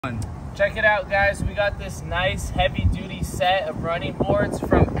Check it out, guys. We got this nice heavy duty set of running boards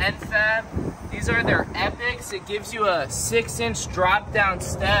from N-FAB. These are their Epyx. It gives you a 6-inch drop down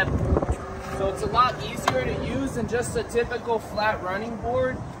step, so it's a lot easier to use than just a typical flat running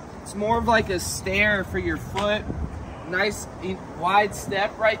board. It's more of like a stair for your foot. Nice wide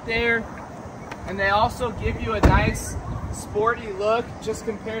step right there, and they also give you a nice sporty look just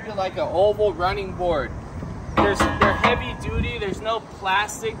compared to like an oval running board. They're heavy duty. There's no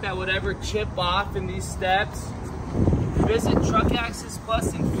plastic that would ever chip off in these steps. Visit Truck Access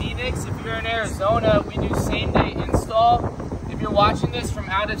Plus in Phoenix. If you're in Arizona, we do same-day install. If you're watching this from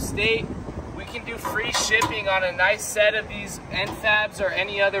out of state, we can do free shipping on a nice set of these N-FABs or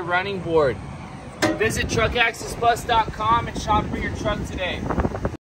any other running board. Visit truckaccessplus.com and shop for your truck today.